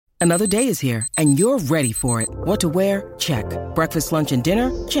Another day is here, and you're ready for it. What to wear? Check. Breakfast, lunch, and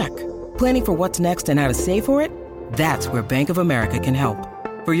dinner? Check. Planning for what's next and how to save for it? That's where Bank of America can help.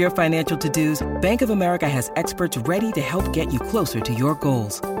 For your financial to-dos, Bank of America has experts ready to help get you closer to your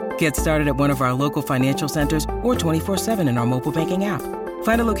goals. Get started at one of our local financial centers or 24/7 in our mobile banking app.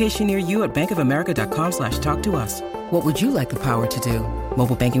 Find a location near you at bankofamerica.com/talktous. What would you like the power to do?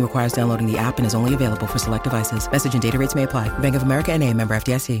 Mobile banking requires downloading the app and is only available for select devices. Message and data rates may apply. Bank of America N.A., member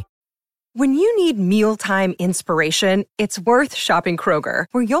FDIC. When you need mealtime inspiration, it's worth shopping Kroger,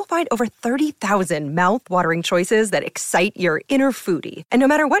 where you'll find over 30,000 mouth-watering choices that excite your inner foodie. And no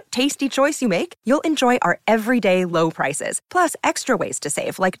matter what tasty choice you make, you'll enjoy our everyday low prices, plus extra ways to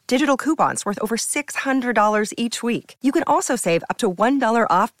save, like digital coupons worth over $600 each week. You can also save up to $1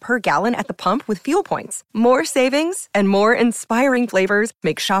 off per gallon at the pump with fuel points. More savings and more inspiring flavors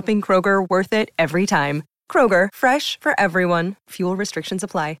make shopping Kroger worth it every time. Kroger, fresh for everyone. Fuel restrictions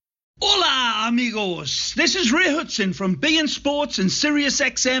apply. Hola, amigos. This is Ray Hudson from beIN Sports and Sirius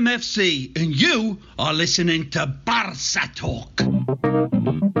XM FC, and you are listening to Barca Talk.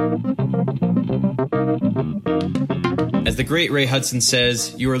 As the great Ray Hudson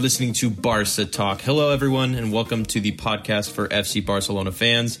says, you are listening to Barca Talk. Hello, everyone, and welcome to the podcast for FC Barcelona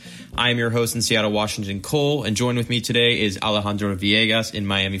fans. I am your host in Seattle, Washington, Cole, and joined with me today is Alejandro Villegas in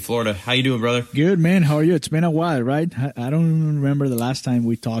Miami, Florida. How you doing, brother? Good, man. How are you? It's been a while, right? I don't even remember the last time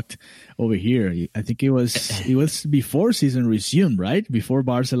we talked over here. I think it was before season resumed, right? Before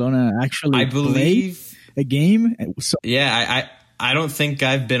Barcelona actually played a game. So, yeah, I don't think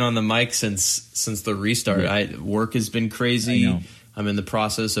I've been on the mic since the restart. Yeah. Work has been crazy. I'm in the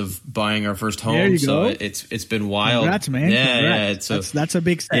process of buying our first home, so it's been wild. Congrats, man. Yeah, that's a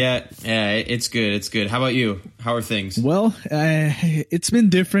big step. Yeah, it's good. It's good. How about you? How are things? Well, it's been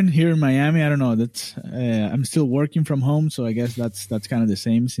different here in Miami. I don't know. I'm still working from home, so I guess that's kind of the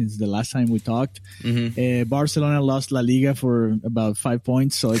same since the last time we talked. Mm-hmm. Barcelona lost La Liga for about 5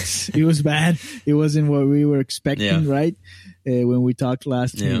 points, so it was bad. It wasn't what we were expecting, right? When we talked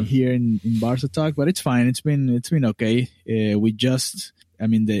last here in Barca Talk, but it's fine. It's been okay.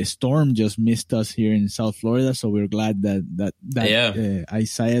 The storm just missed us here in South Florida, so we're glad that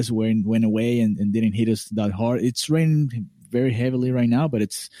Isaias went away and didn't hit us that hard. It's raining very heavily right now, but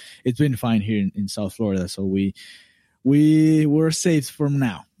it's been fine here in South Florida, so we're safe from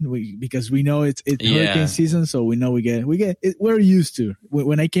now because we know it's hurricane season, so we know we get it, we're used to.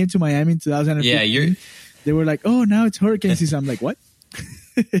 When I came to Miami in 2015, they were like, "Oh, now it's hurricane season." I'm like, "What?"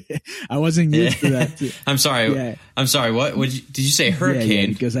 I wasn't used to that too. I'm sorry. Yeah. I'm sorry. What did you say? Hurricane?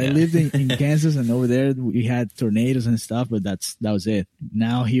 Yeah, because I lived in Kansas, and over there we had tornadoes and stuff, but that was it.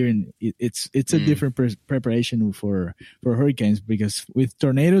 Now here it's a different preparation for hurricanes, because with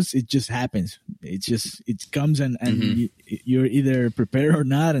tornadoes it just happens. It comes and you're either prepared or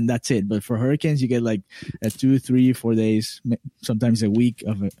not, and that's it. But for hurricanes, you get like 2, 3, 4 days, sometimes a week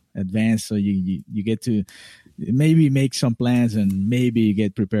of advance, so you get to maybe make some plans and maybe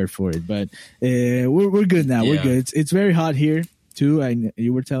get prepared for it. But we're good now. We're good. It's very hot here too.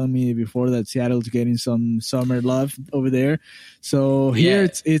 You were telling me before that Seattle's getting some summer love over there. So here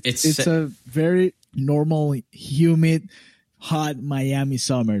it's a very normal, humid, hot Miami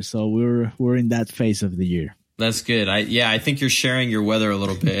summer. So we're in that phase of the year. That's good. I think you're sharing your weather a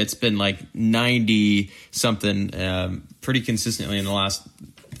little bit. It's been like 90 something pretty consistently in the last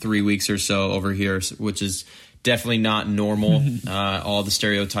 3 weeks or so over here, which is definitely not normal. All the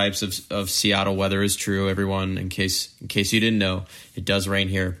stereotypes of Seattle weather is true. Everyone, in case you didn't know, it does rain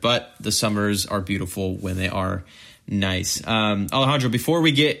here, but the summers are beautiful when they are nice. Alejandro, before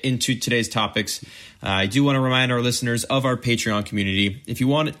we get into today's topics, I do want to remind our listeners of our Patreon community. If you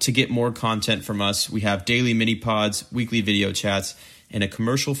want to get more content from us, we have daily mini pods, weekly video chats, and a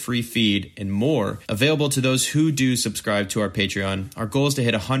commercial-free feed and more available to those who do subscribe to our Patreon. Our goal is to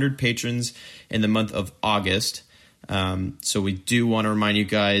hit 100 patrons in the month of August. So we do want to remind you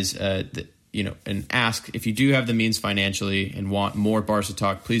guys and ask, if you do have the means financially and want more Barca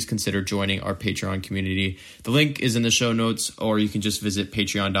Talk, please consider joining our Patreon community. The link is in the show notes, or you can just visit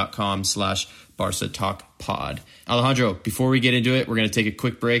patreon.com/Barca Talk Pod. Alejandro, before we get into it, we're going to take a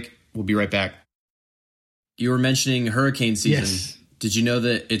quick break. We'll be right back. You were mentioning hurricane season. Yes. Did you know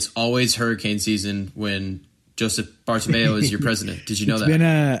that it's always hurricane season when Josep Bartomeu is your president? Did you know that? It's been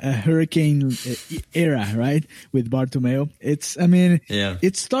a hurricane era, right? With Bartomeu. It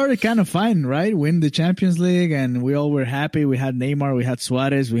started kind of fine, right? Win the Champions League, and we all were happy. We had Neymar, we had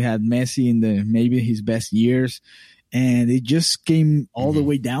Suarez, we had Messi in maybe his best years. And it just came all the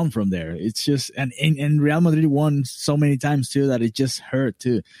way down from there. It's just, and Real Madrid won so many times too that it just hurt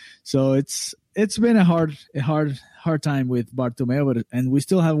too. So it's been a hard time with Bartomeu, and we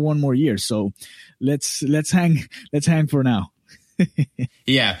still have one more year. So let's hang for now.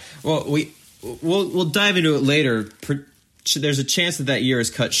 Yeah. Well, we'll dive into it later. There's a chance that year is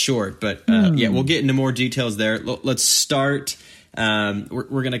cut short, but yeah, we'll get into more details there. Let's start. We're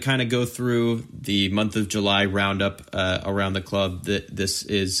going to kind of go through the month of July roundup around the club. This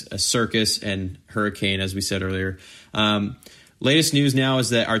is a circus and hurricane, as we said earlier. Latest news now is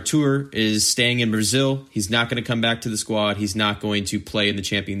that Artur is staying in Brazil. He's not going to come back to the squad. He's not going to play in the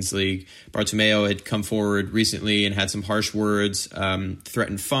Champions League. Bartomeu had come forward recently and had some harsh words,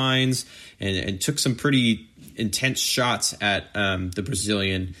 threatened fines, and took some pretty intense shots at the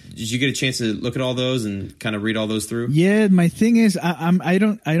Brazilian. Did you get a chance to look at all those and kind of read all those through? Yeah, my thing is I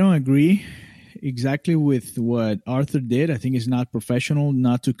don't agree exactly with what Artur did. I think it's not professional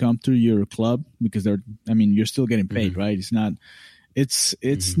not to come to your club because you're still getting paid, right? It's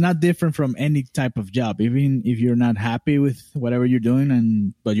not different from any type of job. Even if you're not happy with whatever you're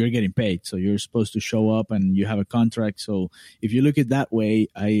doing but you're getting paid. So you're supposed to show up and you have a contract. So if you look at it that way,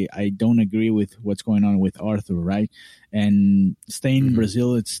 I don't agree with what's going on with Artur, right? And staying in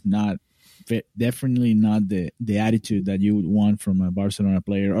Brazil, it's definitely not the attitude that you would want from a Barcelona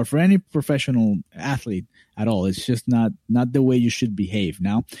player or for any professional athlete at all. It's just not the way you should behave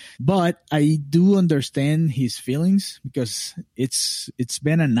now. But I do understand his feelings because it's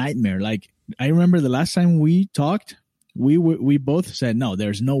been a nightmare. Like, I remember the last time we talked, we both said, no,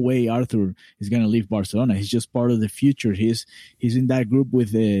 there's no way Artur is going to leave Barcelona. He's just part of the future. He's in that group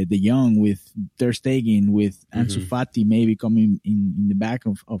with the young, with Ter Stegen, with Ansu Fati maybe coming in the back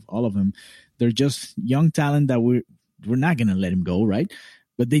of all of them. They're just young talent that we're not going to let him go, right?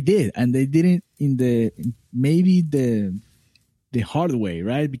 But they did, and they didn't in the hard way,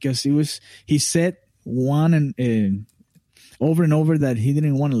 right? Because he said over and over that he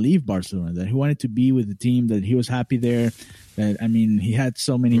didn't want to leave Barcelona, that he wanted to be with the team, that he was happy there. That, he had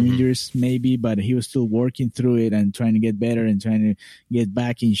so many injuries maybe, but he was still working through it and trying to get better and trying to get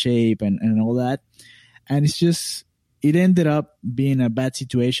back in shape and all that. And it's just, it ended up being a bad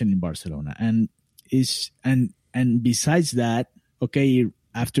situation in Barcelona. And besides that, okay,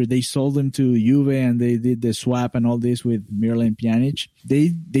 after they sold him to Juve and they did the swap and all this with Miralem Pjanic, they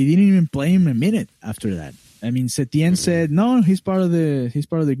didn't even play him a minute after that. Setien said no, he's part of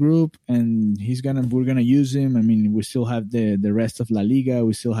the group, and we're gonna use him. We still have the rest of La Liga,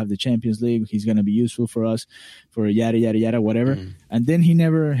 we still have the Champions League. He's gonna be useful for us for yada yada yada whatever. And then he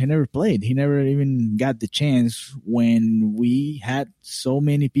never played. He never even got the chance when we had so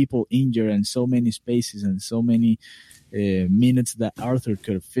many people injured and so many spaces and so many minutes that Artur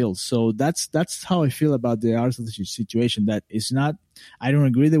could have filled. So that's how I feel about the Artur situation. That it's not, I don't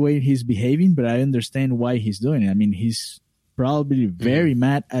agree the way he's behaving, but I understand why he's doing it. He's probably very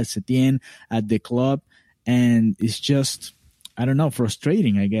mad at Setien, at the club, and it's just, I don't know,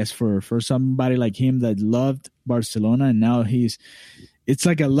 frustrating, I guess, for somebody like him that loved Barcelona, and now it's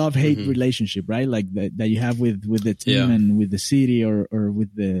like a love-hate relationship, right? Like that you have with the team and with the city or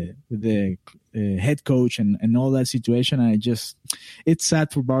with the head coach and all that situation. It's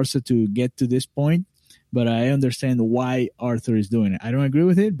sad for Barca to get to this point, but I understand why Artur is doing it. I don't agree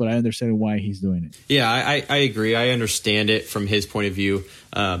with it, but I understand why he's doing it. Yeah, I agree. I understand it from his point of view.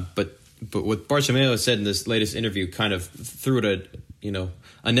 But what Bartomeu said in this latest interview kind of threw it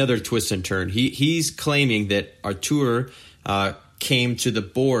another twist and turn. He's claiming that Artur came to the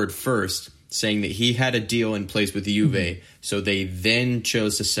board first, saying that he had a deal in place with the Juve, so they then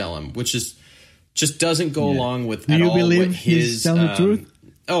chose to sell him, which just doesn't go along with at all. Do you believe he's telling the truth?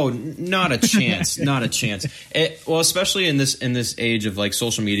 Oh, not a chance, not a chance. Well, especially in this age of like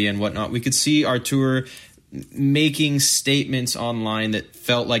social media and whatnot, we could see Artur making statements online that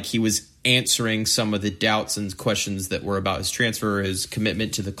felt like he was answering some of the doubts and questions that were about his transfer, his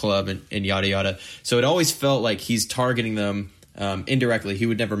commitment to the club, and yada yada. So it always felt like he's targeting them indirectly. He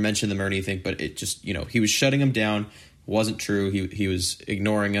would never mention them or anything, but it just, he was shutting them down. Wasn't true. He was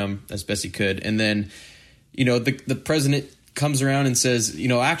ignoring them as best he could. And then, the president comes around and says,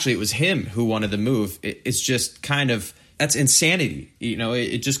 actually it was him who wanted the move. It's just kind of, that's insanity.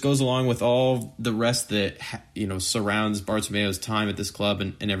 It just goes along with all the rest that, surrounds Bartomeu's time at this club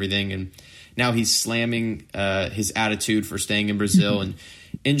and everything. And now he's slamming his attitude for staying in Brazil.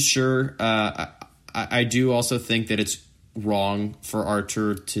 And sure, I do also think that it's wrong for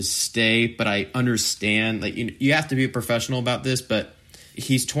Artur to stay, but I understand, like, you have to be a professional about this, but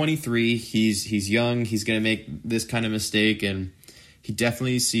he's 23, he's young, he's going to make this kind of mistake, and He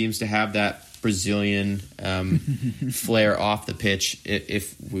definitely seems to have that Brazilian flair off the pitch.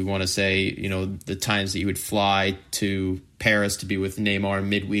 If we want to say, the times that he would fly to Paris to be with Neymar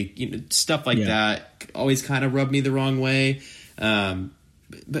midweek, stuff like that always kind of rubbed me the wrong way.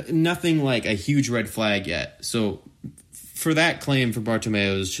 But nothing like a huge red flag yet. So for that claim for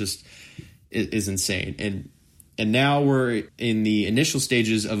Bartomeu is insane. And now we're in the initial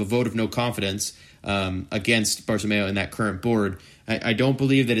stages of a vote of no confidence against Bartomeu and that current board. I don't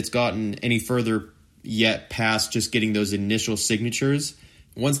believe that it's gotten any further yet past just getting those initial signatures.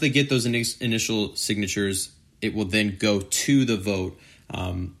 Once they get those initial signatures, it will then go to the vote.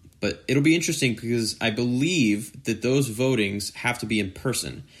 But it'll be interesting because I believe that those votings have to be in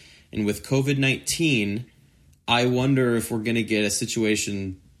person. And with COVID-19, I wonder if we're going to get a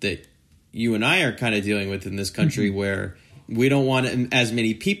situation that you and I are kind of dealing with in this country where we don't want as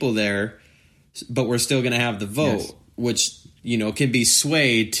many people there, but we're still going to have the vote, which, can be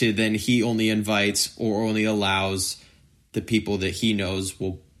swayed to then he only invites or only allows the people that he knows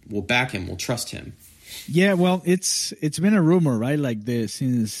will back him, will trust him. Yeah, well, it's been a rumor, right? Like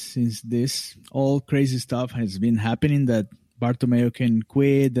since this all crazy stuff has been happening, that Bartomeu can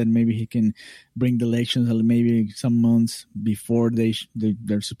quit, that maybe he can bring the elections maybe some months before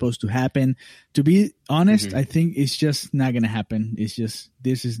they're supposed to happen. To be honest, I think it's just not going to happen. This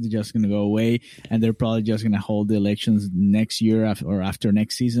is just going to go away, and they're probably just going to hold the elections next year or after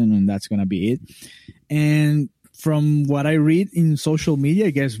next season, and that's going to be it. And from what I read in social media,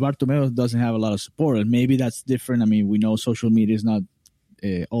 I guess Bartomeu doesn't have a lot of support, and maybe that's different. I mean, we know social media is not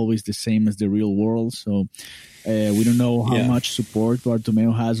always the same as the real world, so we don't know how much support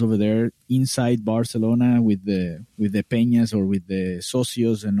Bartomeu has over there inside Barcelona with the Peñas or with the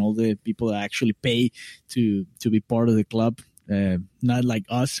socios and all the people that actually pay to be part of the club. Not like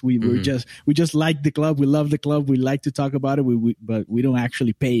us. We just like the club. We love the club. We like to talk about it. But we don't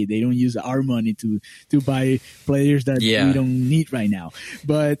actually pay. They don't use our money to buy players that we don't need right now.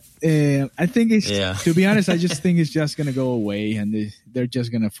 But I think to be honest, I just think it's just gonna go away, and they're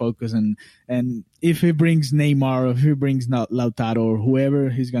just gonna focus and if he brings Neymar, or if he brings Lautaro, or whoever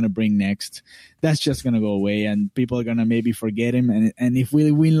he's gonna bring next, that's just gonna go away, and people are gonna maybe forget him. And if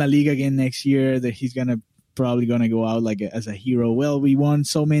we win La Liga again next year, that he's probably going to go out like as a hero. Well, we won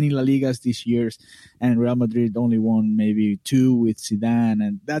so many La Ligas this year, and Real Madrid only won maybe 2 with Zidane,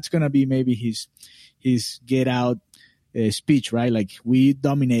 and that's going to be maybe his get out speech, right? Like, we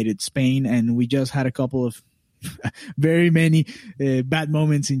dominated Spain, and we just had a couple of very many bad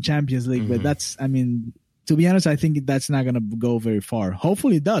moments in Champions League, but to be honest, I think that's not going to go very far.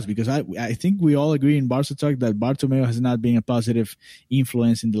 Hopefully it does, because I think we all agree in Barca Talk that Bartomeu has not been a positive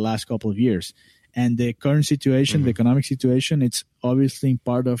influence in the last couple of years. And the current situation, the economic situation, it's obviously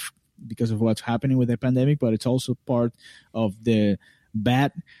part of because of what's happening with the pandemic, but it's also part of the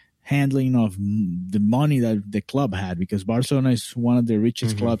bad handling of the money that the club had, because Barcelona is one of the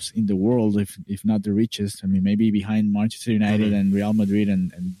richest clubs in the world, if not the richest. I mean, maybe behind Manchester United and Real Madrid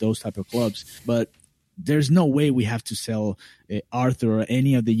and those type of clubs. But there's no way we have to sell Arthur or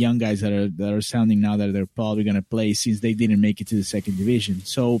any of the young guys that are sounding now that they're probably going to play, since they didn't make it to the second division.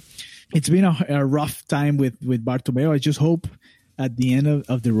 So it's been a rough time with Bartomeu. I just hope at the end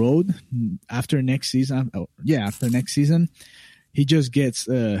of the road, after next season, he just gets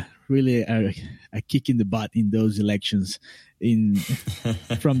really a kick in the butt in those elections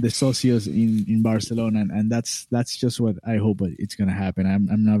from the socios in Barcelona, and that's just what I hope it's going to happen.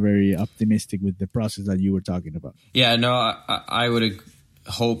 I'm not very optimistic with the process that you were talking about. Yeah, no, I would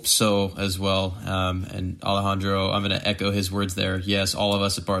hope so as well. And Alejandro, I'm going to echo his words there. Yes, all of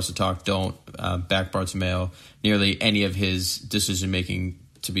us at Barca Talk don't back Bartomeu, nearly any of his decision making,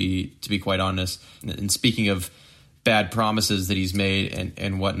 to be quite honest. And speaking of bad promises that he's made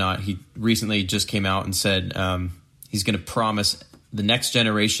and whatnot, he recently just came out and said he's going to promise the next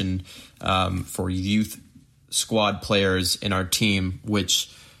generation for youth squad players in our team,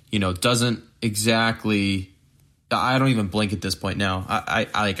 which, doesn't exactly. I don't even blink at this point now.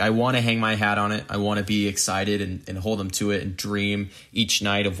 I want to hang my hat on it. I want to be excited and hold them to it and dream each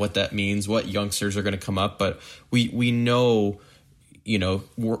night of what that means, what youngsters are going to come up. But we know,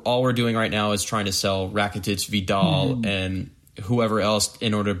 all we're doing right now is trying to sell Rakitic, Vidal, and whoever else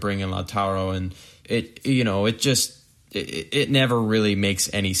in order to bring in Lautaro. And it never really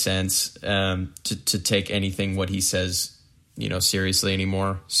makes any sense to take anything what he says, seriously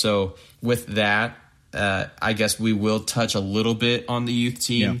anymore. So with that, I guess we will touch a little bit on the youth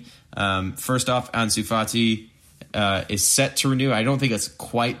team. Yeah. First off, Ansu Fati is set to renew. I don't think it's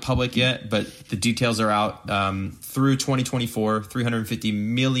quite public yet, but the details are out through 2024, 350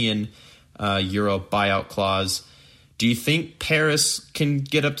 million euro buyout clause, Do you think Paris can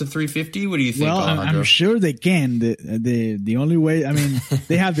get up to 350? What do you think, Well, Alejandro? I'm sure they can. The only way, I mean,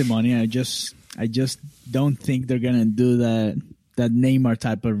 they have the money. I just don't think they're gonna do that Neymar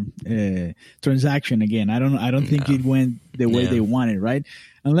type of transaction again. I don't think it went the way they wanted, right?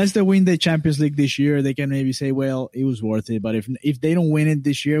 Unless they win the Champions League this year, they can maybe say, well, it was worth it. But if they don't win it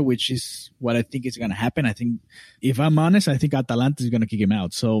this year, which is what I think is going to happen, I think, if I'm honest, I think Atalanta is going to kick him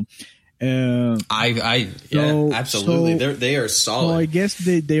out. So, absolutely. They are solid. So I guess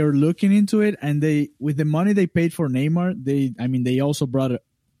they are looking into it, and with the money they paid for Neymar, they also brought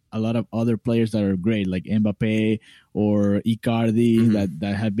a lot of other players that are great, like Mbappe or Icardi,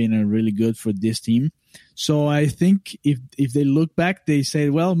 that have been really good for this team. So I think if they look back, they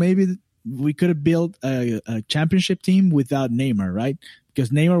say, well, maybe we could have built a championship team without Neymar, right? Because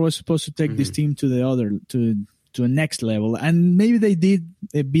Neymar was supposed to take this team to a next level, and maybe they did,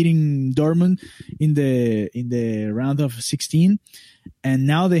 beating Dortmund in the round of 16, and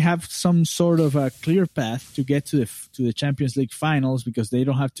now they have some sort of a clear path to get to the Champions League finals, because they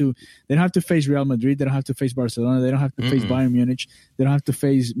don't have to face Real Madrid, they don't have to face Barcelona, they don't have to face Bayern Munich, they don't have to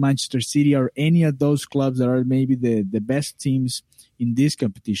face Manchester City or any of those clubs that are maybe the best teams in this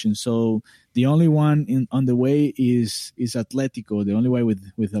competition. So the only one on the way is Atletico, the only way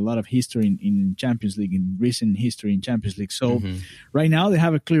with a lot of history in Champions League, in recent history in Champions League. So right now they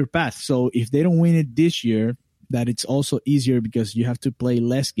have a clear path. So if they don't win it this year, that it's also easier because you have to play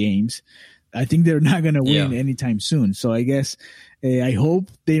less games. I think they're not going to win anytime soon. So I guess I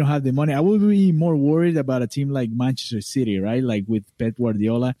hope they don't have the money. I would be more worried about a team like Manchester City, right? Like with Pep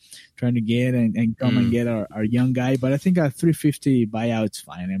Guardiola trying to get and come and get our young guy. But I think a 350 buyout's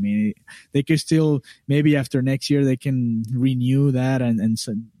fine. I mean, they could still, maybe after next year, they can renew that and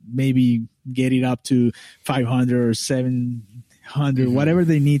so maybe get it up to 500 or 700, whatever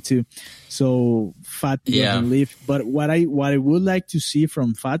they need to. So Fati doesn't leave. But what I would like to see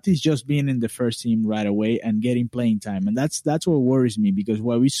from Fati is just being in the first team right away and getting playing time. And that's what worries me, because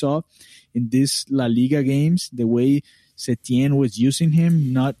what we saw in this La Liga games, the way Setien was using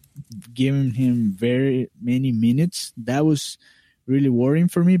him, not giving him very many minutes, that was really worrying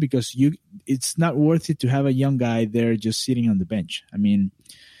for me, because it's not worth it to have a young guy there just sitting on the bench. I mean,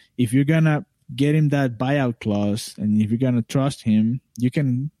 if you're going to get him that buyout clause, and if you're going to trust him,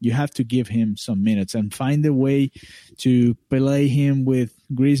 you have to give him some minutes and find a way to play him with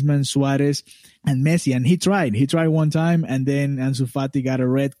Griezmann, Suarez, and Messi. And he tried one time, and then Ansu Fati got a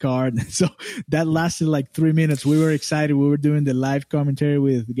red card. So that lasted like 3 minutes. We were excited. We were doing the live commentary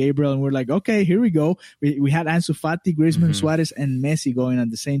with Gabriel, and we're like, okay, here we go. We had Ansu Fati, Griezmann, Suarez, and Messi going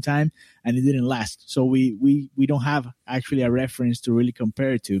at the same time, and it didn't last. So we don't have actually a reference to really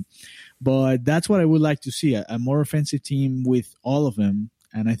compare it to. But that's what I would like to see, a more offensive team with all of them.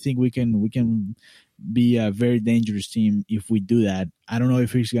 And I think we can be a very dangerous team if we do that. I don't know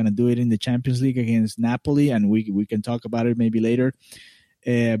if he's going to do it in the Champions League against Napoli, and we can talk about it maybe later.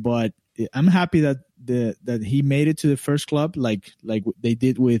 But I'm happy that he made it to the first club, like they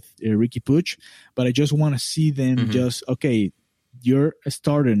did with Riqui Puig. But I just want to see them okay, you're a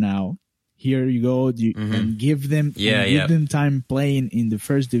starter now. Here you go, and give them them time playing in the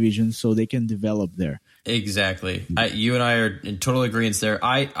first division so they can develop there. Exactly. You and I are in total agreement there.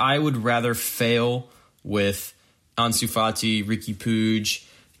 I would rather fail with Ansu Fati, Riqui Puig,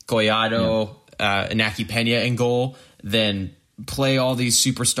 Collado, Inaki Peña in goal than play all these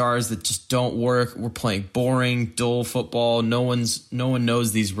superstars that just don't work. We're playing boring, dull football. No one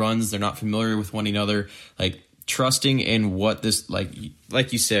knows these runs. They're not familiar with one another. Like, trusting in what this, like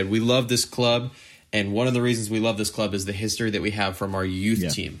you said, we love this club, and one of the reasons we love this club is the history that we have from our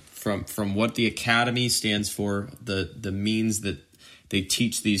youth team, from what the academy stands for, the means that they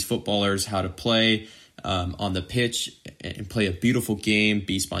teach these footballers how to play on the pitch and play a beautiful game,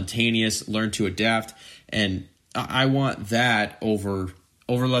 be spontaneous, learn to adapt, and I want that over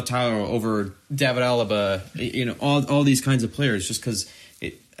Lautaro, over David Alaba, all these kinds of players, just because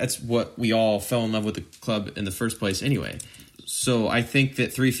that's what we all fell in love with the club in the first place anyway. So I think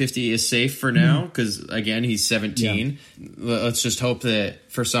that 350 is safe for now because, again, he's 17. Yeah. Let's just hope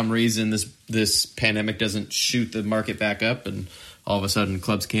that for some reason this pandemic doesn't shoot the market back up and all of a sudden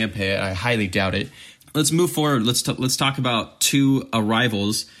clubs can't pay it. I highly doubt it. Let's move forward. Let's talk about two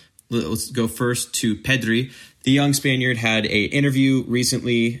arrivals. Let's go first to Pedri. The young Spaniard had an interview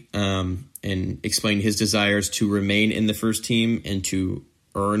recently and explained his desires to remain in the first team and to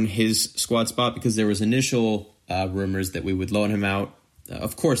earn his squad spot, because there was initial rumors that we would loan him out.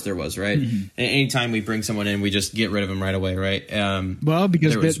 Of course there was, right? Mm-hmm. Anytime we bring someone in, we just get rid of him right away, right? Well,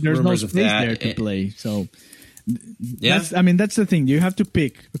 because there's no space there to play. So Yeah, that's the thing. You have to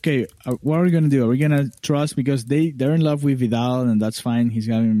pick. Okay, what are we gonna do? Are we gonna trust because they're in love with Vidal, and that's fine. He's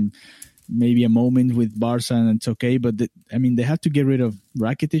having maybe a moment with Barca, and it's okay. But they have to get rid of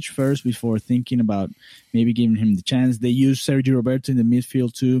Rakitic first before thinking about maybe giving him the chance. They use Sergio Roberto in the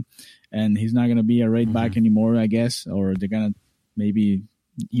midfield too, and he's not gonna be a right back anymore, I guess, or they're gonna maybe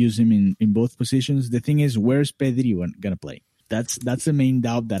use him in both positions. The thing is, where's Pedri gonna play? That's the main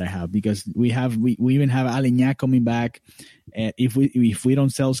doubt that I have, because we even have Aleñá coming back. If we don't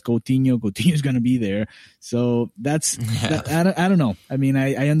sell Coutinho's going to be there. So I don't know. I mean,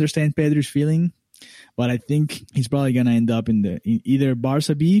 I understand Pedro's feeling, but I think he's probably going to end up in either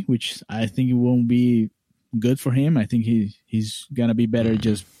Barca B, which I think it won't be good for him. I think he's going to be better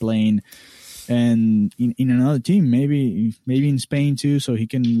just playing and in another team, maybe in Spain too, so he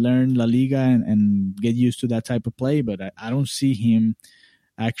can learn La Liga and get used to that type of play. But I don't see him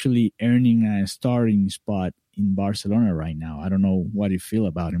actually earning a starting spot in Barcelona right now. I don't know what you feel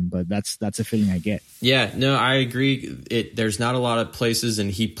about him, but that's a feeling I get. Yeah, no, I agree. There's not a lot of places, and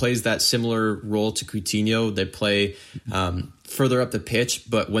he plays that similar role to Coutinho. They play further up the pitch,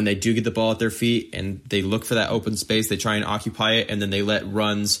 but when they do get the ball at their feet and they look for that open space, they try and occupy it, and then they let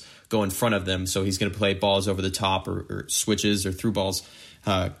runs go in front of them. So he's going to play balls over the top or switches or through balls,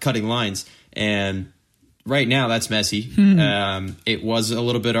 cutting lines. And right now that's Messi. It was a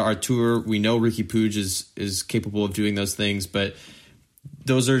little bit of Artur. We know Riqui Puig is capable of doing those things, but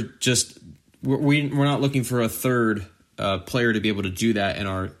those are just, we're not looking for a third player to be able to do that in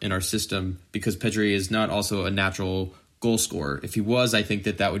our system, because Pedri is not also a natural goal scorer. If he was, I think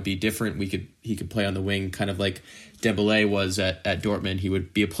that would be different. He could play on the wing, kind of like Dembélé was at Dortmund. He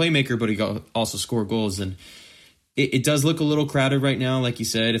would be a playmaker, but he could also score goals. And it does look a little crowded right now, like you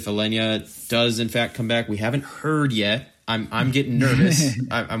said. If Aleñá does in fact come back, we haven't heard yet. I'm getting nervous.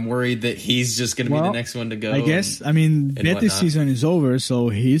 I'm worried that he's just going to be the next one to go. I guess. Betis season is over, so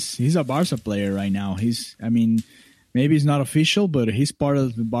he's a Barca player right now. Maybe it's not official, but he's part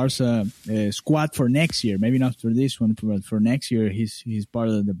of the Barca squad for next year. Maybe not for this one, but for next year, he's part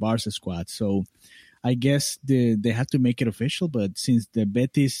of the Barca squad. So I guess they have to make it official. But since the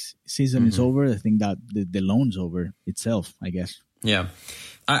Betis season is over, I think that the loan's over itself, I guess. Yeah.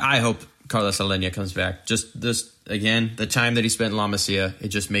 I hope Carlos Aleñá comes back. Just this, again, the time that he spent in La Masia, it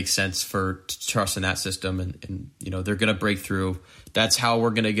just makes sense to trust in that system. And they're going to break through. That's how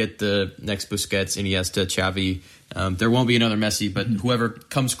we're going to get the next Busquets, Iniesta, Xavi. There won't be another Messi, but whoever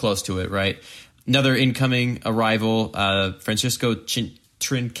comes close to it, right? Another incoming arrival, Francisco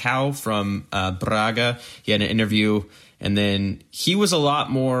Trincao from Braga. He had an interview, and then he was a lot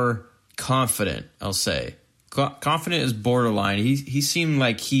more confident, I'll say. Confident is borderline. He seemed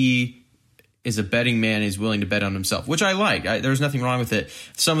like he is a betting man. He's willing to bet on himself, which I like. There's nothing wrong with it.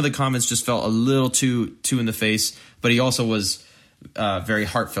 Some of the comments just felt a little too in the face, but he also was very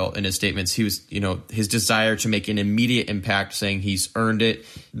heartfelt in his statements. He was, his desire to make an immediate impact, saying he's earned it.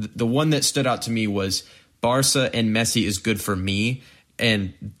 The one that stood out to me was Barca and Messi is good for me.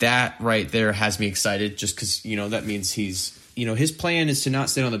 And that right there has me excited, just because, that means he's, his plan is to not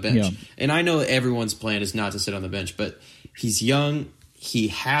sit on the bench. Yeah. And I know everyone's plan is not to sit on the bench, but he's young. He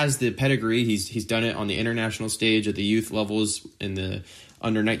has the pedigree. He's done it on the international stage at the youth levels in the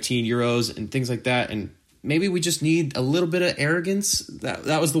under 19 Euros and things like that. And maybe we just need a little bit of arrogance.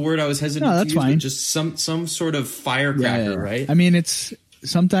 That was the word I was hesitant to use. Fine. But just some sort of firecracker, right? It's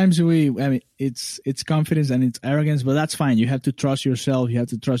sometimes it's confidence and it's arrogance, but that's fine. You have to trust yourself. You have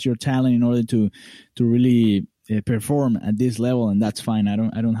to trust your talent in order to really perform at this level, and that's fine. I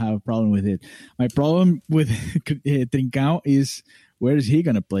don't have a problem with it. My problem with Trincao is, where is he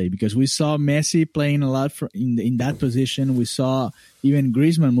going to play? Because we saw Messi playing a lot in that position. We saw even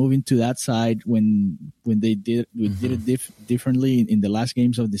Griezmann moving to that side when we did it differently in the last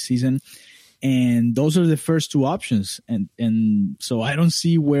games of the season. And those are the first two options. And so I don't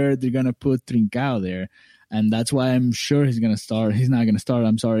see where they're going to put Trincao there. And that's why I'm sure he's going to start. He's not going to start,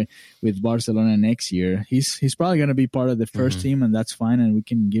 with Barcelona next year. He's probably going to be part of the first team, and that's fine, and we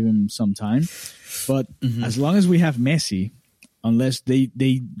can give him some time. But as long as we have Messi, unless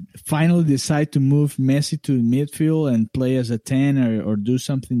they finally decide to move Messi to midfield and play as a 10 or do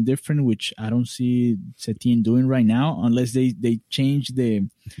something different, which I don't see Setien doing right now, unless they change the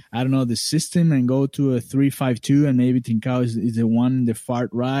system and go to a 3-5-2, and maybe Trincao is the one, the far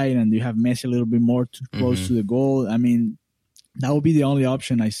right, and you have Messi a little bit more close to the goal. That would be the only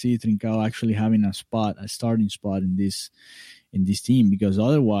option I see Trincao actually having a starting spot in this team, because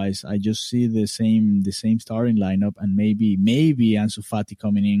otherwise I just see the same starting lineup, and maybe Ansu Fati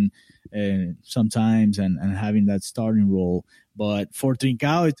coming in sometimes and having that starting role. But for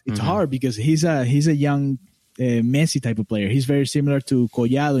Trincao, it's hard, because he's a young Messi type of player. He's very similar to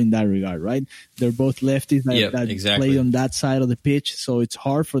Collado in that regard, right? They're both lefties that exactly. play on that side of the pitch, so it's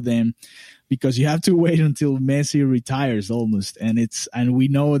hard for them because you have to wait until Messi retires almost, and we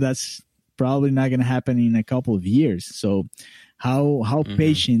know that's probably not going to happen in a couple of years. So how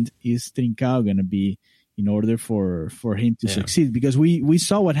patient is Trincao going to be in order for him to succeed? Because we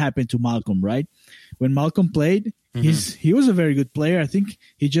saw what happened to Malcolm, right? When Malcolm played, he was a very good player. I think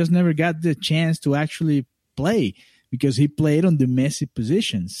he just never got the chance to actually play because he played on the Messi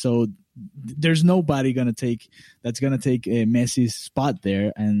position. So there's nobody that's gonna take Messi's spot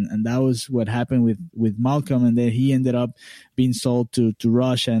there, and that was what happened with Malcolm, and then he ended up being sold to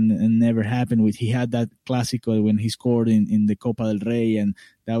Russia and never happened. He had that Clásico when he scored in the Copa del Rey, and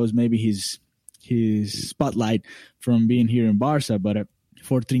that was maybe his spotlight from being here in Barca. But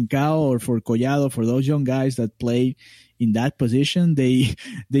for Trincao or for Collado, for those young guys that play in that position, they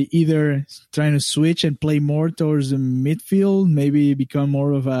either trying to switch and play more towards the midfield, maybe become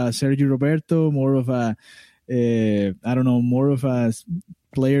more of a Sergio Roberto, more of a more of a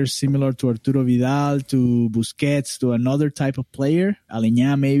player similar to Arturo Vidal, to Busquets, to another type of player.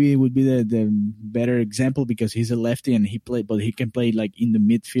 Aleñá maybe would be the better example because he's a lefty and he can play like in the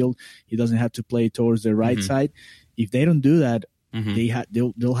midfield. He doesn't have to play towards the right side. If they don't do that,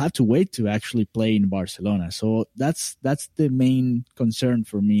 they'll have to wait to actually play in Barcelona. So that's the main concern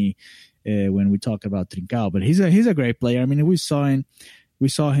for me when we talk about Trincao. But he's a great player. I mean, we saw him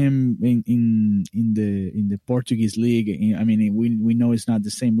in the Portuguese league. I mean, we know it's not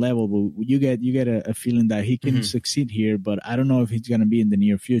the same level, but you get a feeling that he can succeed here. But I don't know if he's going to be in the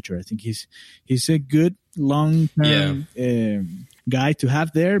near future. I think he's a good long-term guy to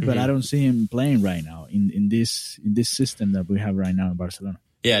have there, but I don't see him playing right now in this system that we have right now in Barcelona.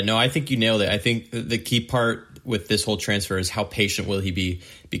 Yeah, no, I think you nailed it. I think the key part with this whole transfer is how patient will he be,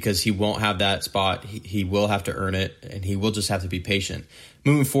 because he won't have that spot. He will have to earn it, and he will just have to be patient.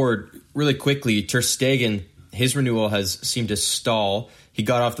 Moving forward, really quickly, Ter Stegen, his renewal has seemed to stall. He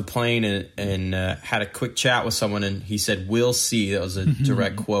got off the plane and had a quick chat with someone, and he said, "We'll see." That was a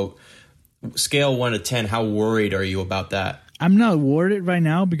direct quote. Scale 1 to 10, how worried are you about that? I'm not worried right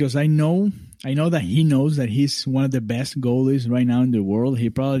now because I know that he knows that he's one of the best goalies right now in the world. He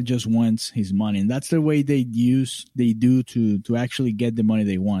probably just wants his money, and that's the way they do to actually get the money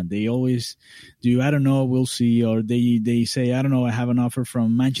they want. They always do, I don't know, we'll see, or they say, I don't know, I have an offer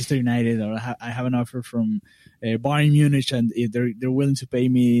from Manchester United, or I have an offer from Bayern Munich, and they're willing to pay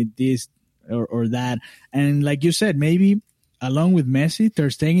me this or that. And like you said, maybe along with Messi, Ter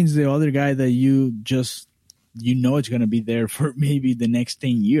Stegen is the other guy that you know it's going to be there for maybe the next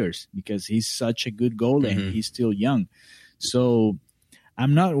 10 years because he's such a good goalie and he's still young. So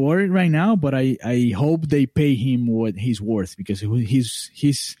I'm not worried right now, but I hope they pay him what he's worth because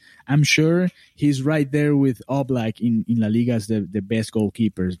I'm sure he's right there with Oblak in La Liga as the best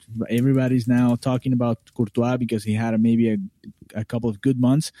goalkeepers. Everybody's now talking about Courtois because he had maybe a couple of good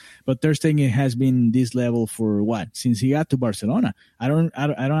months, but Ter Stegen has been this level for since he got to Barcelona. I don't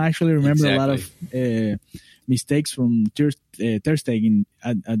actually remember a lot of mistakes from Ter Stegen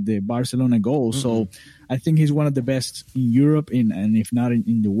at the Barcelona goal. So I think he's one of the best in Europe and if not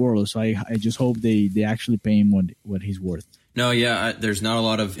in the world. So I just hope they actually pay him what he's worth. No, yeah, there's not a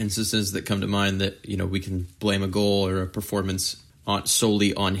lot of instances that come to mind that, we can blame a goal or a performance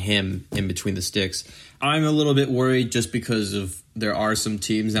solely on him in between the sticks. I'm a little bit worried just because there are some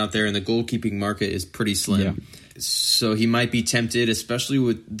teams out there and the goalkeeping market is pretty slim. Yeah. So he might be tempted, especially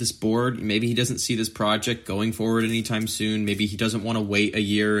with this board. Maybe he doesn't see this project going forward anytime soon. Maybe he doesn't want to wait a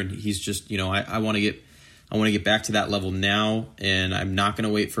year and he's just, I want to get back to that level now and I'm not going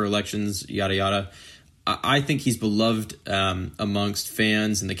to wait for elections, yada, yada. I think he's beloved amongst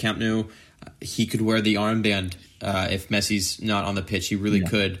fans in the Camp Nou. He could wear the armband if Messi's not on the pitch. He really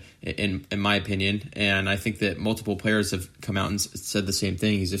could, in my opinion. And I think that multiple players have come out and said the same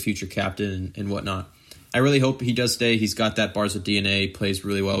thing. He's a future captain and whatnot. I really hope he does stay. He's got that Barca DNA, plays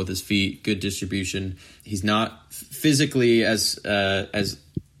really well with his feet, good distribution. He's not physically as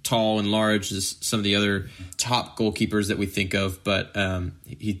tall and large as some of the other top goalkeepers that we think of, but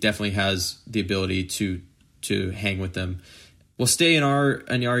he definitely has the ability to hang with them. We'll stay in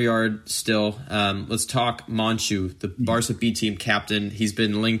our yard still. Let's talk Monchu, the Barca B team captain. He's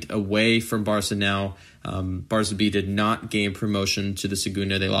been linked away from Barca now. Barca B did not gain promotion to the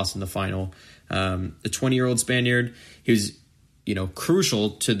Segunda. They lost in the final. The 20-year-old Spaniard, he was,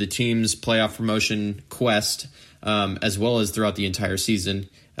 crucial to the team's playoff promotion quest, as well as throughout the entire season.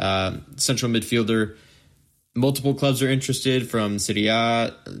 Central midfielder, multiple clubs are interested from Serie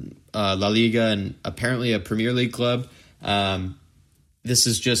A, La Liga, and apparently a Premier League club. This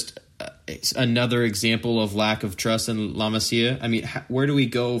is just another example of lack of trust in La Masia. I mean, where do we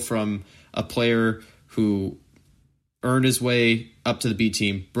go from a player who earned his way up to the B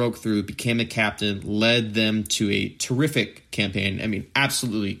team, broke through, became a captain, led them to a terrific campaign? I mean,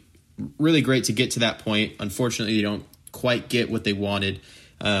 absolutely really great to get to that point. Unfortunately, they don't quite get what they wanted.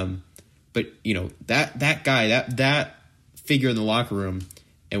 But, you know, that guy, that figure in the locker room,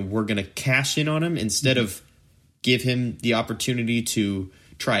 and we're going to cash in on him instead of give him the opportunity to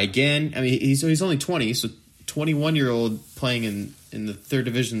try again. I mean, he's only 20, so 21-year-old playing in the third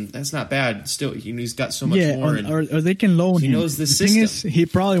division, that's not bad. Still, you know, he's got so much more. Or they can loan him. He knows the system. Thing is, he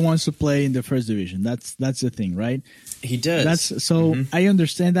probably wants to play in the first division. That's the thing, right? He does. I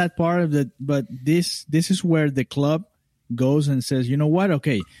understand that part of it, but this is where the club goes and says, you know what?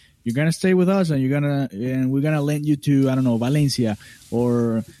 Okay, you're gonna stay with us, and we're gonna lend you to, I don't know, Valencia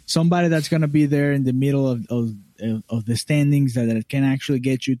or somebody that's gonna be there in the middle of the standings that can actually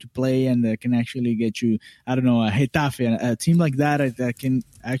get you to play, and that can actually get you, I don't know, a Getafe, a team like that can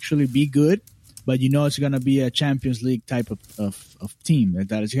actually be good, but you know it's gonna be a Champions League type of team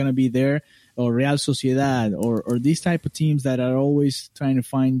that is gonna be there, or Real Sociedad, or these type of teams that are always trying to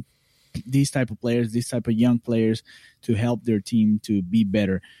find these type of players, these type of young players to help their team to be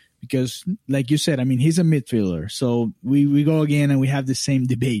better. Because, like you said, I mean, he's a midfielder. So we go again and we have the same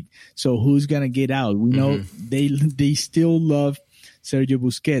debate. So who's going to get out? We know they still love Sergio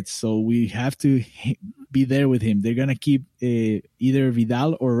Busquets. So we have to be there with him. They're going to keep either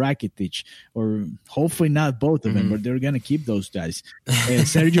Vidal or Rakitic, or hopefully not both of them, but they're going to keep those guys.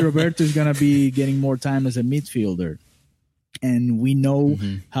 Sergio Roberto is going to be getting more time as a midfielder. And we know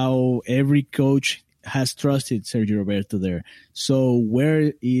how every coach has trusted Sergio Roberto there. So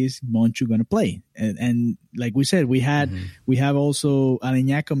where is Monchu going to play? And like we said, we have also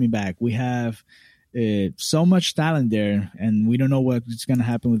Aleñá coming back. We have so much talent there, and we don't know what's going to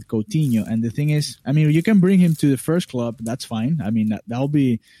happen with Coutinho. And the thing is, I mean, you can bring him to the first club. That's fine. I mean, that'll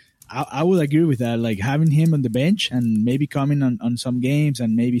be, I would agree with that. Like having him on the bench and maybe coming on some games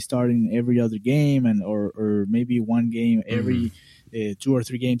and maybe starting every other game, and or maybe one game every 2 or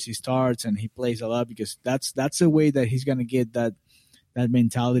 3 games he starts and he plays a lot, because that's the way that he's going to get that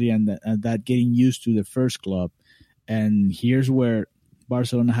mentality and that getting used to the first club. And here's where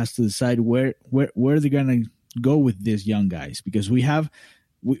Barcelona has to decide where they're going to go with these young guys, because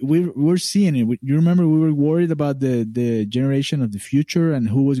we're seeing it. You remember we were worried about the generation of the future and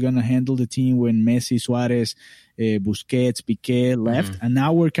who was going to handle the team when Messi, Suarez, Busquets, Piqué left, and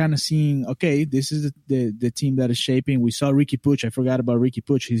now we're kind of seeing, okay, this is the team that is shaping. We saw Riqui Puig. I forgot about Riqui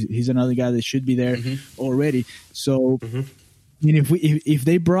Puig. He's another guy that should be there already. So, I mean, if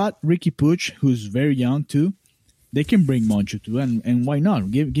they brought Riqui Puig, who's very young too, they can bring Monchu too, and why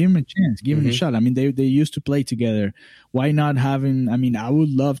not? Give him a chance, give him a shot. I mean, they used to play together. Why not having? I mean, I would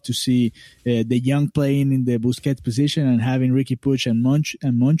love to see the young playing in the Busquets position and having Riqui Puig and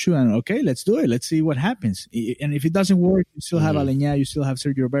Monchu. And okay, let's do it. Let's see what happens. And if it doesn't work, you still have Aleñá, you still have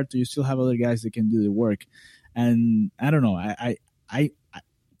Sergio Roberto, you still have other guys that can do the work. And I don't know. I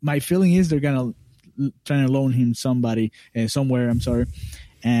my feeling is they're gonna try to loan him somebody somewhere. I'm sorry.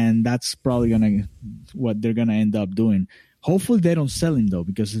 And that's probably what they're gonna end up doing. Hopefully they don't sell him though,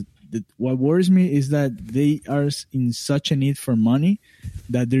 because what worries me is that they are in such a need for money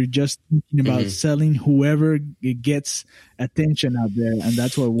that they're just thinking about selling whoever gets attention out there, and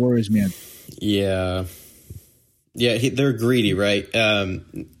that's what worries me. Yeah, they're greedy, right?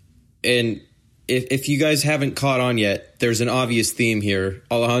 And if you guys haven't caught on yet, there's an obvious theme here.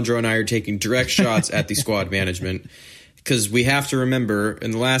 Alejandro and I are taking direct shots at the squad management. Because we have to remember,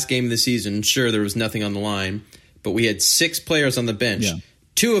 in the last game of the season, sure, there was nothing on the line, but we had 6 players on the bench. Yeah.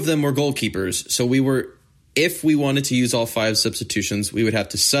 2 of them were goalkeepers. So if we wanted to use all 5 substitutions, we would have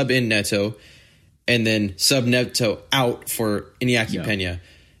to sub in Neto and then sub Neto out for Iñaki Peña,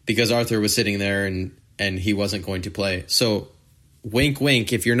 because Arthur was sitting there and he wasn't going to play. So wink,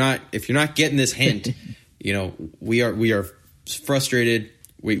 wink. If you're not getting this hint, you know, we are frustrated.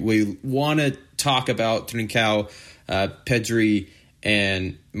 We want to talk about Trincao, Pedri,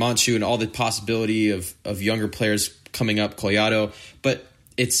 and Monchu, and all the possibility of younger players coming up, Collado. But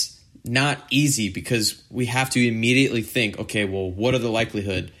it's not easy, because we have to immediately think, okay, well, what are the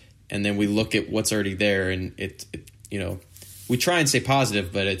likelihood? And then we look at what's already there, and it you know, we try and stay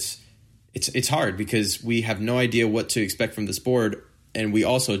positive, but it's hard, because we have no idea what to expect from this board, and we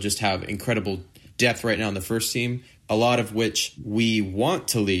also just have incredible depth right now in the first team, a lot of which we want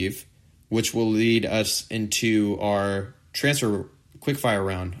to leave, which will lead us into our transfer quickfire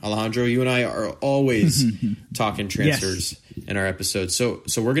round. Alejandro, you and I are always talking transfers in our episodes. So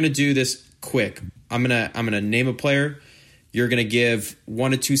we're going to do this quick. I'm going to name a player. You're going to give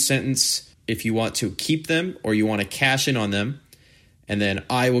 1 to 2 sentences if you want to keep them or you want to cash in on them. And then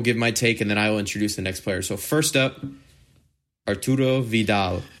I will give my take, and then I will introduce the next player. So first up, Arturo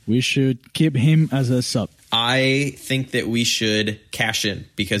Vidal. We should keep him as a sub. I think that we should cash in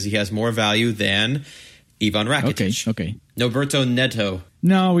because he has more value than Ivan Rakitic. Okay. Norberto Neto.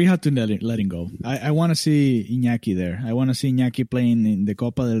 No, we have to let him go. I want to see Iñaki there. I want to see Iñaki playing in the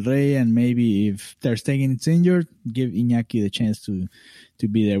Copa del Rey, and maybe if Ter Stegen is injured, give Iñaki the chance to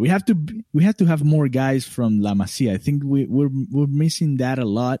be there. We have to have more guys from La Masia. I think we're missing that a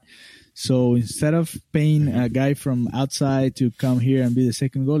lot. So instead of paying a guy from outside to come here and be the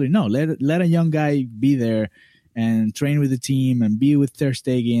second goalie, no, let a young guy be there and train with the team and be with Ter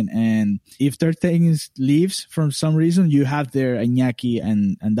Stegen. And if Ter Stegen leaves for some reason, you have there Iñaki,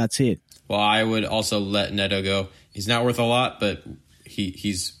 and that's it. Well, I would also let Neto go. He's not worth a lot, but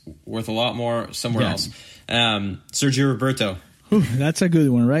he's worth a lot more somewhere else. Sergio Roberto. That's a good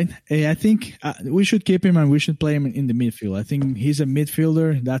one, right? I think we should keep him and we should play him in the midfield. I think he's a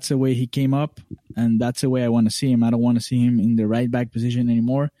midfielder. That's the way he came up, and that's the way I want to see him. I don't want to see him in the right back position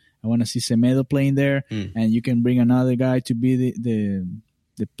anymore. I want to see Semedo playing there, and you can bring another guy to be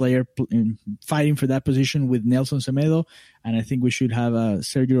the player fighting for that position with Nelson Semedo. And I think we should have a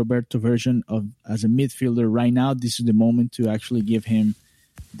Sergio Roberto version as a midfielder right now. This is the moment to actually give him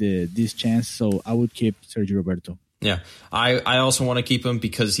this chance. So I would keep Sergio Roberto. Yeah, I also want to keep him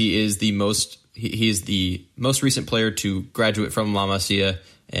because he is the most recent player to graduate from La Masia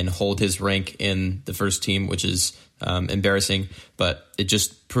and hold his rank in the first team, which is embarrassing. But it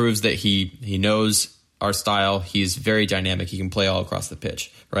just proves that he knows our style. He's very dynamic. He can play all across the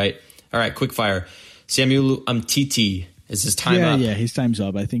pitch, right? All right, quick fire. Samuel Umtiti. Is his time up? Yeah, his time's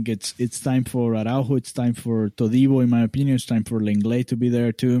up. I think it's time for Araujo. It's time for Todibo, in my opinion. It's time for Lenglet to be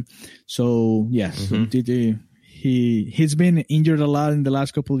there too. So, yes, Umtiti, he's been injured a lot in the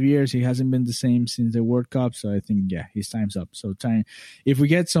last couple of years. He hasn't been the same since the World Cup. So I think, his time's up. So if we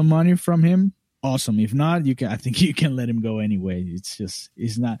get some money from him, awesome. If not, I think you can let him go anyway. It's just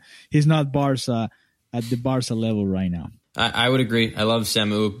he's not Barca at the Barca level right now. I would agree. I love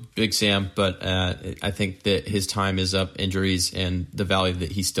Samu, Big Sam, but I think that his time is up, injuries, and the value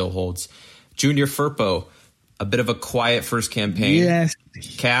that he still holds. Junior Firpo, a bit of a quiet first campaign. Yes.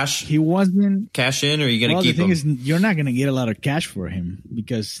 Cash? He wasn't. Cash in, or are you going to keep him? The thing is, you're not going to get a lot of cash for him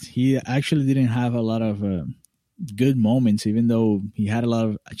because he actually didn't have a lot of good moments, even though he had a lot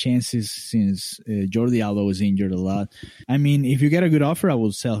of chances since Jordi Alba was injured a lot. I mean, if you get a good offer, I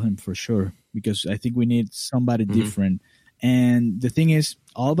will sell him for sure because I think we need somebody different. And the thing is,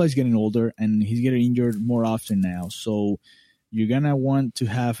 Alba is getting older and he's getting injured more often now. So you're going to want to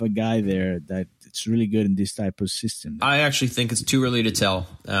have a guy there that's really good in this type of system. I actually think it's too early to tell.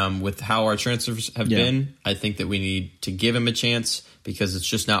 With how our transfers have been, I think that we need to give him a chance because it's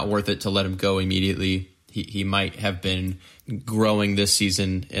just not worth it to let him go immediately. He might have been growing this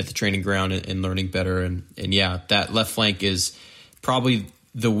season at the training ground and learning better. And that left flank is probably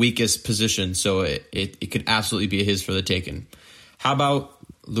the weakest position, so it could absolutely be his for the taking. How about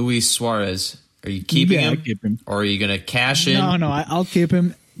Luis Suarez? Are you keeping him? I'll keep him. Or are you going to cash in? No, I'll keep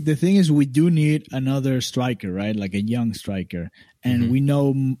him. The thing is, we do need another striker, right? Like a young striker. And we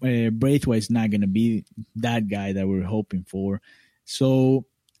know Braithwaite is not going to be that guy that we're hoping for. So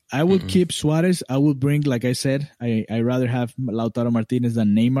I would keep Suarez. I would bring, like I said, I rather have Lautaro Martinez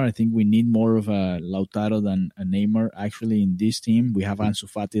than Neymar. I think we need more of a Lautaro than a Neymar actually in this team. We have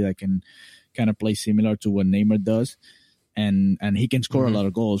Ansu Fati that can kind of play similar to what Neymar does. And he can score a lot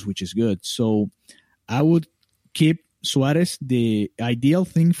of goals, which is good. So I would keep Suarez. The ideal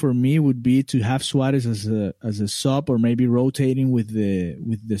thing for me would be to have Suarez as a sub or maybe rotating with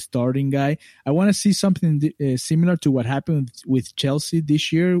the starting guy. I want to see something similar to what happened with Chelsea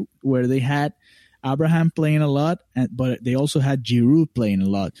this year, where they had Abraham playing a lot, but they also had Giroud playing a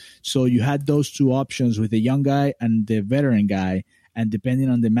lot. So you had those two options with the young guy and the veteran guy. And depending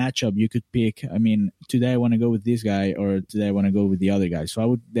on the matchup, you could pick, I mean, today I want to go with this guy or today I want to go with the other guy. So I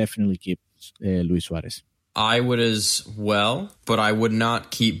would definitely keep Luis Suarez. I would as well, but I would not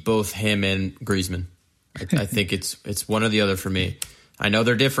keep both him and Griezmann. I think it's one or the other for me. I know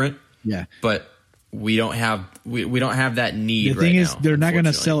they're different, but we don't have that need right now. The thing is, they're not going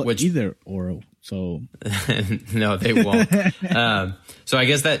to sell either or. So no, they won't. So I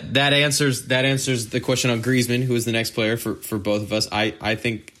guess that answers the question on Griezmann, who is the next player for both of us. I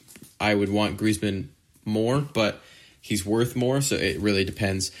think I would want Griezmann more, but he's worth more, so it really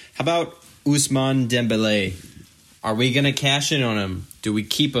depends. How about Ousmane Dembélé? Are we going to cash in on him? Do we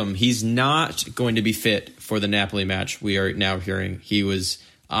keep him? He's not going to be fit for the Napoli match. We are now hearing he was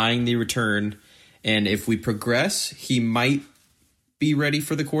eyeing the return, And if we progress, he might be ready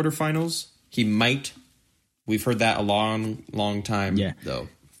for the quarterfinals. He might. We've heard that a long time, though.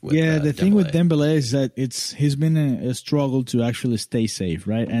 The thing with Dembélé is that he's been a struggle to actually stay safe,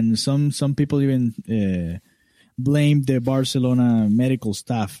 right? And some people even blame the Barcelona medical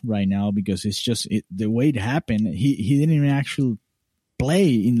staff right now because it's just the way it happened. He didn't even actually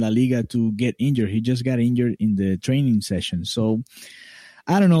play in La Liga to get injured. He just got injured in the training session. So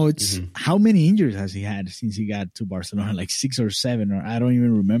I don't know. It's how many injuries has he had since he got to Barcelona? Like 6 or 7, or I don't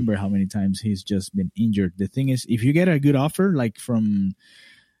even remember how many times he's just been injured. The thing is, if you get a good offer, like from,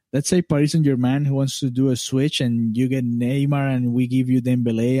 let's say, Paris Saint-Germain, who wants to do a switch, and you get Neymar, and we give you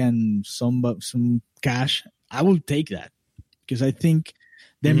Dembélé and some cash, I will take that because I think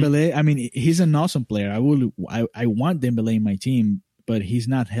Dembélé. I mean, he's an awesome player. I want Dembélé in my team, but he's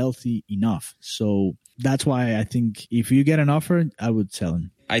not healthy enough. So that's why I think if you get an offer, I would sell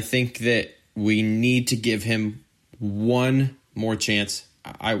him. I think that we need to give him one more chance.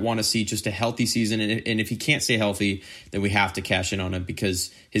 I want to see just a healthy season. And if he can't stay healthy, then we have to cash in on him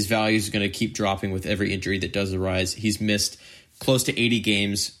because his value is going to keep dropping with every injury that does arise. He's missed close to 80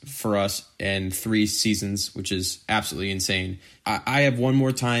 games for us in 3 seasons, which is absolutely insane. I have one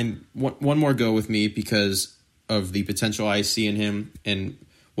more go with me because of the potential I see in him and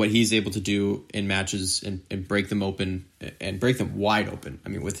what he's able to do in matches and break them open and break them wide open. I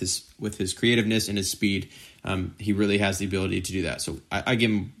mean, with his creativeness and his speed, he really has the ability to do that. So I give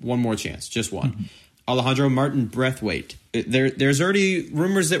him one more chance, just one. Mm-hmm. Alejandro Martin Braithwaite. There's already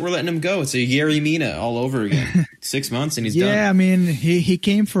rumors that we're letting him go. It's a Yerry Mina all over again. 6 months and he's done. Yeah, I mean, he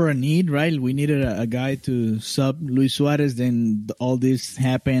came for a need, right? We needed a guy to sub Luis Suarez. Then all this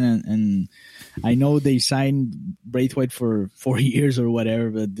happened, and I know they signed Braithwaite for 4 years or whatever,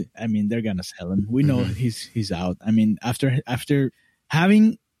 but I mean, they're gonna sell him. We know he's out. I mean, after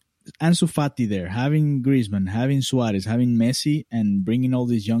having Ansu Fati there, having Griezmann, having Suarez, having Messi, and bringing all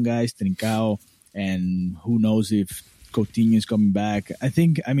these young guys, Trincao, and who knows if Coutinho is coming back.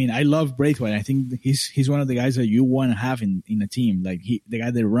 I love Braithwaite. I think he's one of the guys that you want to have in a team. Like the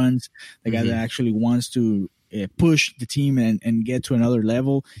guy that runs, the guy that actually wants to push the team and get to another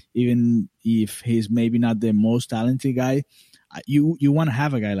level, even if he's maybe not the most talented guy. You want to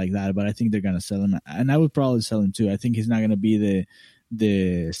have a guy like that, but I think they're going to sell him. And I would probably sell him too. I think he's not going to be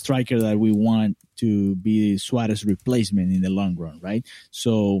the striker that we want to be Suarez replacement in the long run, right?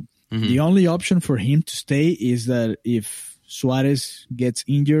 So the only option for him to stay is that if Suarez gets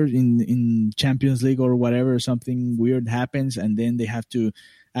injured in Champions League or whatever, something weird happens, and then they have to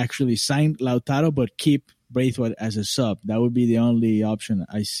actually sign Lautaro but keep Braithwaite as a sub. That would be the only option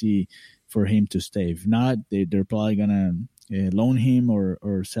I see for him to stay. If not, they're probably going to loan him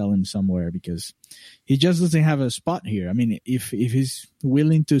or sell him somewhere because he just doesn't have a spot here. I mean, if he's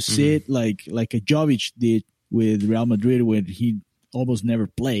willing to sit like a Jovic did with Real Madrid where he almost never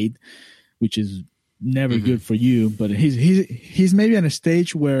played, which is never good for you, but he's maybe at a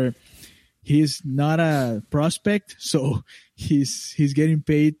stage where he's not a prospect, so he's getting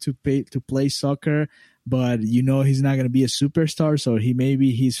paid to play soccer, but he's not going to be a superstar, so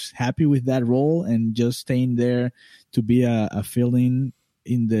he's happy with that role and just staying there to be a fill-in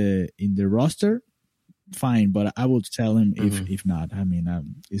in the roster. Fine, but I would sell him if not. I mean,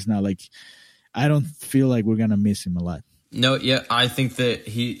 it's not like I don't feel like we're gonna miss him a lot. No, yeah, I think that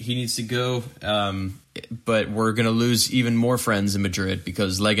he needs to go, but we're going to lose even more friends in Madrid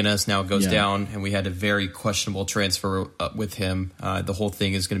because Leganés now goes down, and we had a very questionable transfer with him. The whole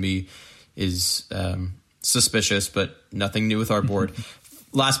thing is going to be suspicious, but nothing new with our board.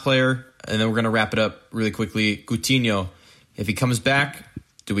 Last player, and then we're going to wrap it up really quickly. Coutinho, if he comes back,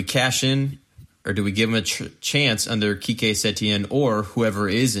 do we cash in? Or do we give him a chance under Quique Setien or whoever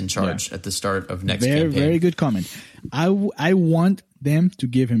is in charge at the start of next campaign? Very good comment. I want them to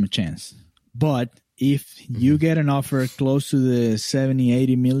give him a chance. But if you get an offer close to the 70,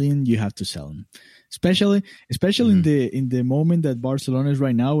 80 million, you have to sell him. Especially in the moment that Barcelona is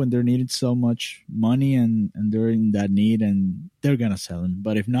right now when they're needing so much money and they're in that need and they're going to sell him.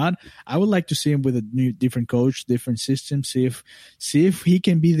 But if not, I would like to see him with a different coach, different system, see if he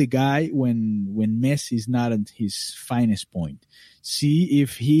can be the guy when Messi is not at his finest point. See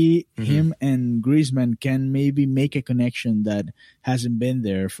if him and Griezmann can maybe make a connection that hasn't been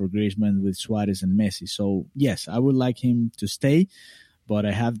there for Griezmann with Suarez and Messi. So yes, I would like him to stay. But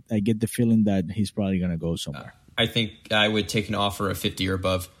I get the feeling that he's probably going to go somewhere. I think I would take an offer of 50 or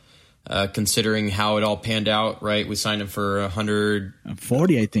above, considering how it all panned out, right? We signed him for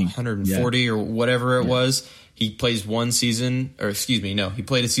 140, I think. 140 or whatever it was. He plays one season, or excuse me, no, he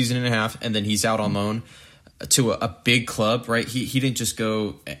played a season and a half, and then he's out on loan. to a big club, right? He didn't just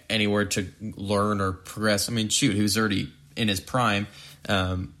go anywhere to learn or progress. I mean, shoot, he was already in his prime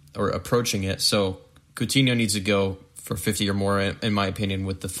or approaching it. So Coutinho needs to go for 50 or more, in my opinion.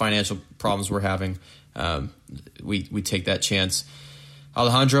 With the financial problems we're having, we take that chance.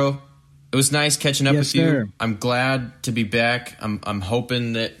 Alejandro, it was nice catching up with you. I'm glad to be back. I'm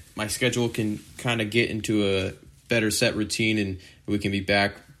hoping that my schedule can kind of get into a better set routine and we can be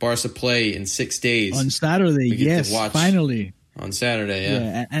back. Barca play in 6 days on Saturday. Yes, finally on Saturday.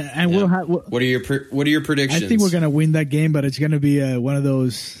 Yeah, and we'll have. What are your predictions? I think we're gonna win that game, but it's gonna be one of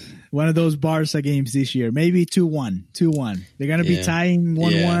those Barca games this year. Maybe 2-1. They're gonna be tying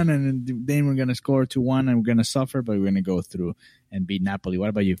 1-1, and then we're gonna score 2-1, and we're gonna suffer, but we're gonna go through and beat Napoli. What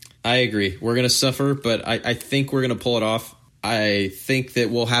about you? I agree. We're gonna suffer, but I think we're gonna pull it off. I think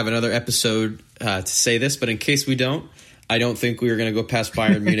that we'll have another episode to say this, but in case we don't. I don't think we were going to go past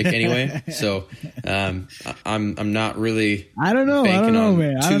Bayern Munich anyway, so I'm not really. I don't know,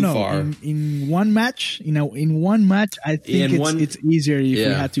 man. I don't know. Far. In one match, I think it's easier if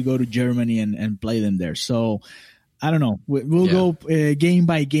we had to go to Germany and play them there. So I don't know. We'll go game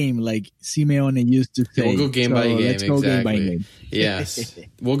by game, like Simeone used to say. We'll go game by game. Let's go game by game. Yes,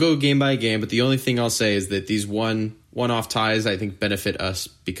 we'll go game by game. But the only thing I'll say is that these one-off ties, I think, benefit us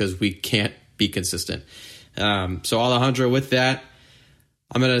because we can't be consistent. So Alejandro, with that,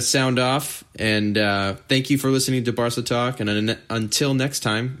 I'm going to sound off, and thank you for listening to Barca Talk, and until next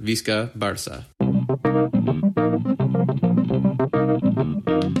time, Visca Barca.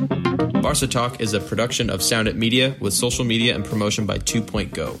 Barca Talk is a production of Sound It Media with social media and promotion by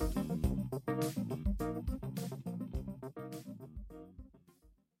 2.go.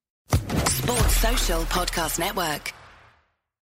 Sports Social Podcast Network.